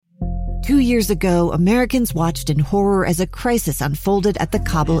2 years ago, Americans watched in horror as a crisis unfolded at the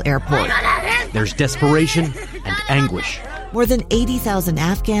Kabul airport. There's desperation and anguish. More than 80,000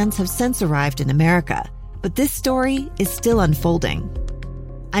 Afghans have since arrived in America, but this story is still unfolding.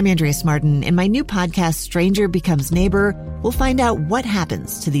 I'm Andrea Martin. In my new podcast, Stranger Becomes Neighbor, we'll find out what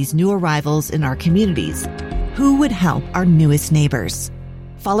happens to these new arrivals in our communities. Who would help our newest neighbors?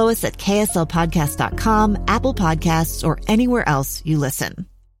 Follow us at kslpodcast.com, Apple Podcasts, or anywhere else you listen.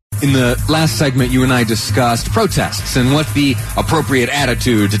 In the last segment, you and I discussed protests and what the appropriate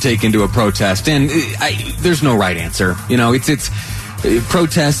attitude to take into a protest. And there's no right answer. You know,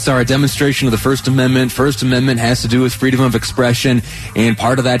 protests are a demonstration of the First Amendment. First Amendment has to do with freedom of expression, and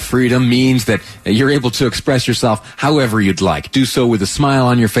part of that freedom means that you're able to express yourself however you'd like. Do so with a smile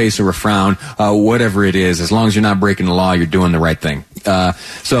on your face or a frown, whatever it is. As long as you're not breaking the law, you're doing the right thing.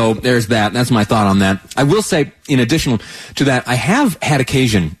 So there's that. That's my thought on that. I will say, in addition to that, I have had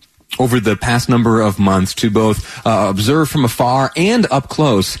occasion over the past number of months to both observe from afar and up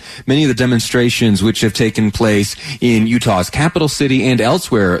close many of the demonstrations which have taken place in Utah's capital city and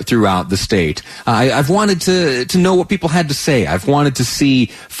elsewhere throughout the state. I've wanted to know what people had to say. I've wanted to see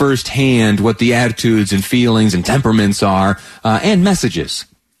firsthand what the attitudes and feelings and temperaments are, and messages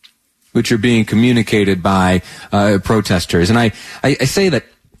which are being communicated by protesters. And I say that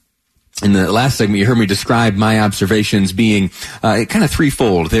in the last segment, you heard me describe my observations being kind of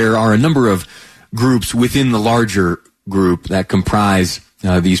threefold. There are a number of groups within the larger group that comprise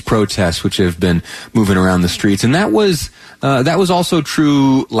these protests, which have been moving around the streets, and that was also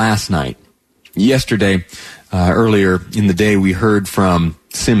true last night. Yesterday, earlier in the day, we heard from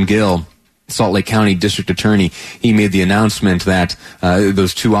Sim Gill, Salt Lake County District Attorney. He made the announcement that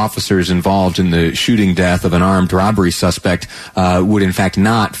those two officers involved in the shooting death of an armed robbery suspect would in fact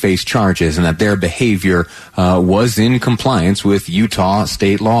not face charges, and that their behavior was in compliance with Utah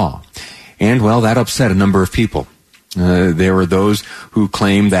state law. And, well, that upset a number of people. There were those who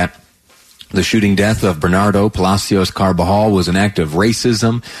claimed that the shooting death of Bernardo Palacios Carbajal was an act of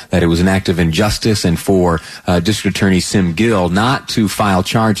racism, that it was an act of injustice, and for District Attorney Sim Gill not to file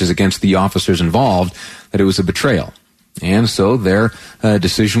charges against the officers involved, that it was a betrayal. And so their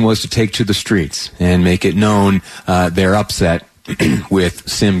decision was to take to the streets and make it known their upset with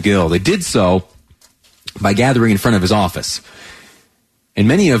Sim Gill. They did so by gathering in front of his office. And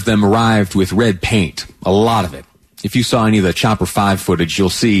many of them arrived with red paint, a lot of it. If you saw any of the Chopper 5 footage,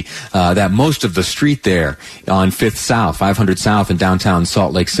 you'll see that most of the street there on 5th South, 500 South in downtown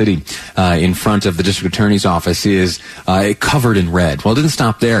Salt Lake City, in front of the district attorney's office is covered in red. Well, it didn't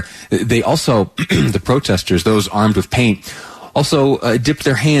stop there. They also, the protesters, those armed with paint, also dipped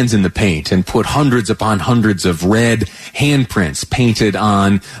their hands in the paint and put hundreds upon hundreds of red handprints painted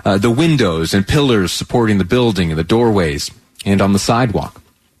on the windows and pillars supporting the building and the doorways and on the sidewalk.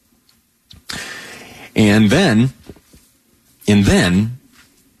 And then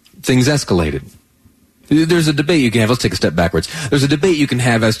things escalated. There's a debate you can have. Let's take a step backwards. There's a debate you can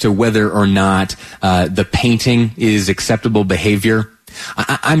have as to whether or not the painting is acceptable behavior.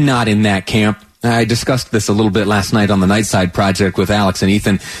 I'm not in that camp. I discussed this a little bit last night on the Nightside Project with Alex and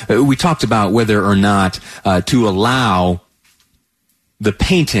Ethan. We talked about whether or not to allow the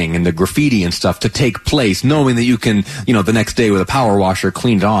painting and the graffiti and stuff to take place, knowing that you can, the next day with a power washer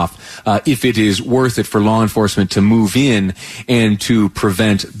clean it off, if it is worth it for law enforcement to move in and to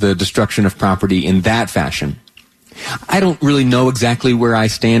prevent the destruction of property in that fashion. I don't really know exactly where I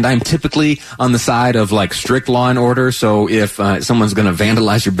stand. I'm typically on the side of strict law and order. So if someone's going to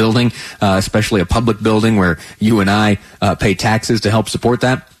vandalize your building, especially a public building where you and I pay taxes to help support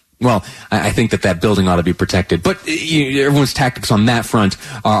that, well, I think that building ought to be protected. But everyone's tactics on that front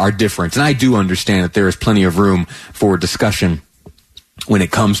are different. And I do understand that there is plenty of room for discussion when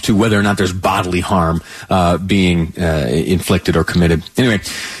it comes to whether or not there's bodily harm being inflicted or committed. Anyway,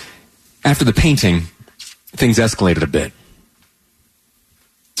 after the painting, things escalated a bit.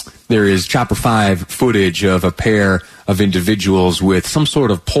 There is Chopper 5 footage of a pair of individuals with some sort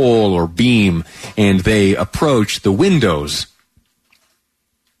of pole or beam, and they approach the windows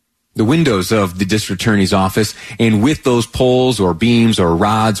of the district attorney's office, and with those poles or beams or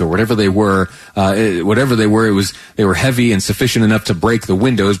rods or whatever they were, they were heavy and sufficient enough to break the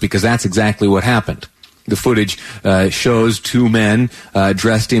windows, because that's exactly what happened. The footage shows two men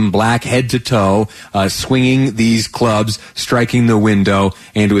dressed in black head to toe, swinging these clubs, striking the window,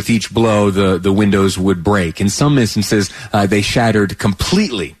 and with each blow the windows would break. In some instances, they shattered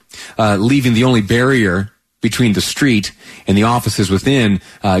completely, leaving the only barrier between the street and the offices within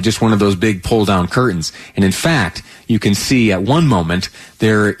just one of those big pull-down curtains. And in fact, you can see at one moment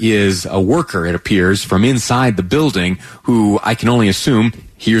there is a worker, it appears, from inside the building who I can only assume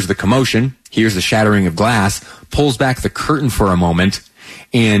hears the commotion, hears the shattering of glass, pulls back the curtain for a moment,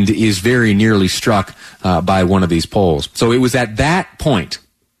 and is very nearly struck by one of these poles. So it was at that point,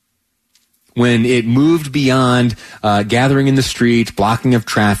 when it moved beyond gathering in the street, blocking of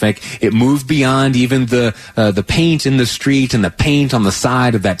traffic, it moved beyond even the paint in the street and the paint on the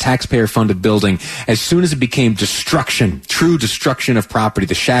side of that taxpayer-funded building. As soon as it became destruction, true destruction of property,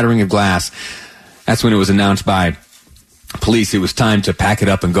 the shattering of glass, that's when it was announced by police it was time to pack it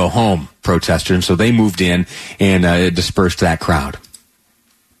up and go home, protesters. And so they moved in and dispersed that crowd.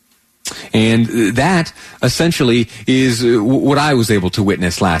 And that essentially is what I was able to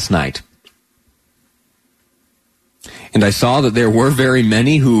witness last night. And I saw that there were very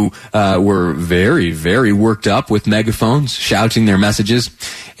many who were very, very worked up with megaphones, shouting their messages.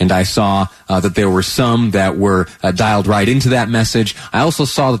 And I saw that there were some that were dialed right into that message. I also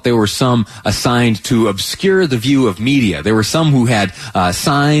saw that there were some assigned to obscure the view of media. There were some who had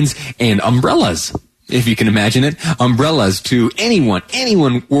signs and umbrellas, if you can imagine it, umbrellas to anyone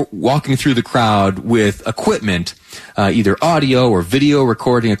walking through the crowd with equipment, either audio or video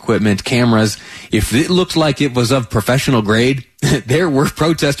recording equipment, cameras. If it looked like it was of professional grade, there were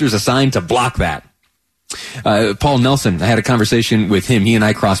protesters assigned to block that. Paul Nelson, I had a conversation with him. He and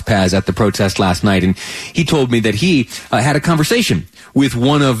I crossed paths at the protest last night, and he told me that he had a conversation with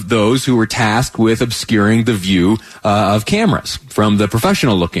one of those who were tasked with obscuring the view of cameras from the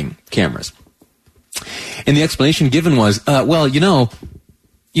professional-looking cameras. And the explanation given was, over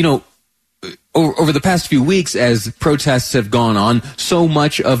the past few weeks, as protests have gone on, so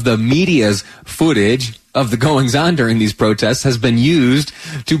much of the media's footage of the goings-on during these protests has been used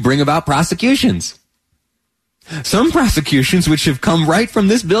to bring about prosecutions. Some prosecutions which have come right from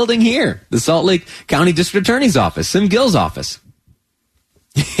this building here, the Salt Lake County District Attorney's Office, Sim Gill's office.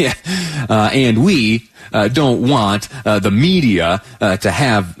 Yeah, and we don't want the media to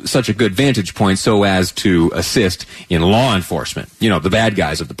have such a good vantage point so as to assist in law enforcement. You know, the bad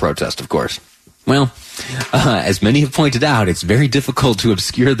guys of the protest, of course. Well, as many have pointed out, it's very difficult to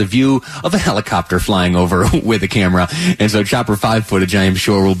obscure the view of a helicopter flying over with a camera. And so Chopper 5 footage, I am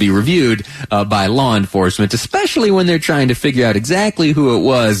sure, will be reviewed by law enforcement, especially when they're trying to figure out exactly who it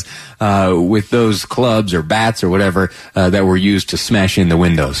was with those clubs or bats or whatever that were used to smash in the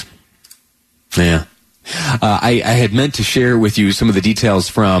windows. Yeah. I had meant to share with you some of the details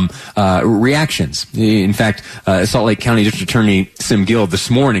from reactions. In fact, Salt Lake County District Attorney Sim Gill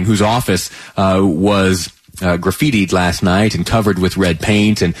this morning, whose office was graffitied last night and covered with red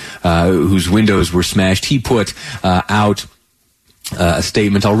paint and whose windows were smashed, he put out a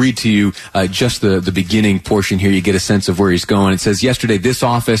statement. I'll read to you just the beginning portion here. You get a sense of where he's going. It says, yesterday, this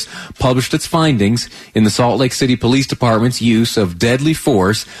office published its findings in the Salt Lake City Police Department's use of deadly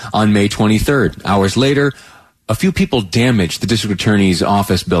force on May 23rd. Hours later, a few people damaged the district attorney's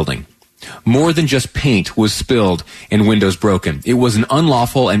office building. More than just paint was spilled and windows broken. It was an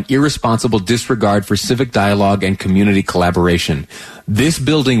unlawful and irresponsible disregard for civic dialogue and community collaboration. This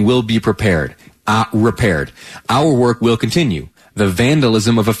building will be repaired. Our work will continue. The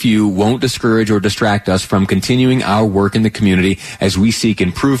vandalism of a few won't discourage or distract us from continuing our work in the community as we seek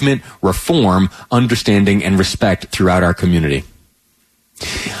improvement, reform, understanding, and respect throughout our community.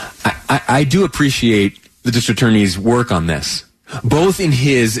 I do appreciate the district attorney's work on this, both in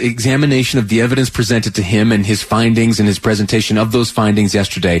his examination of the evidence presented to him and his findings and his presentation of those findings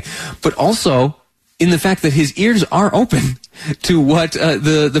yesterday, but also in the fact that his ears are open to what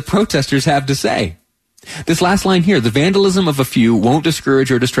the protesters have to say. This last line here, the vandalism of a few won't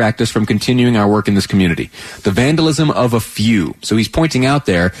discourage or distract us from continuing our work in this community. The vandalism of a few. So he's pointing out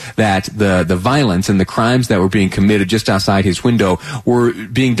there that the violence and the crimes that were being committed just outside his window were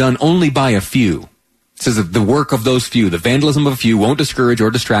being done only by a few. It says that the work of those few, the vandalism of a few, won't discourage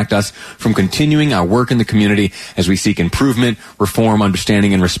or distract us from continuing our work in the community as we seek improvement, reform,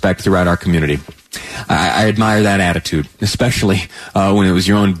 understanding, and respect throughout our community. I admire that attitude, especially when it was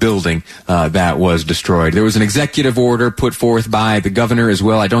your own building that was destroyed. There was an executive order put forth by the governor as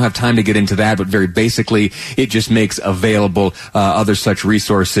well. I don't have time to get into that, but very basically, it just makes available other such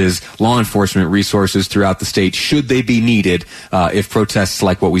resources, law enforcement resources throughout the state, should they be needed if protests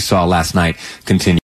like what we saw last night continue.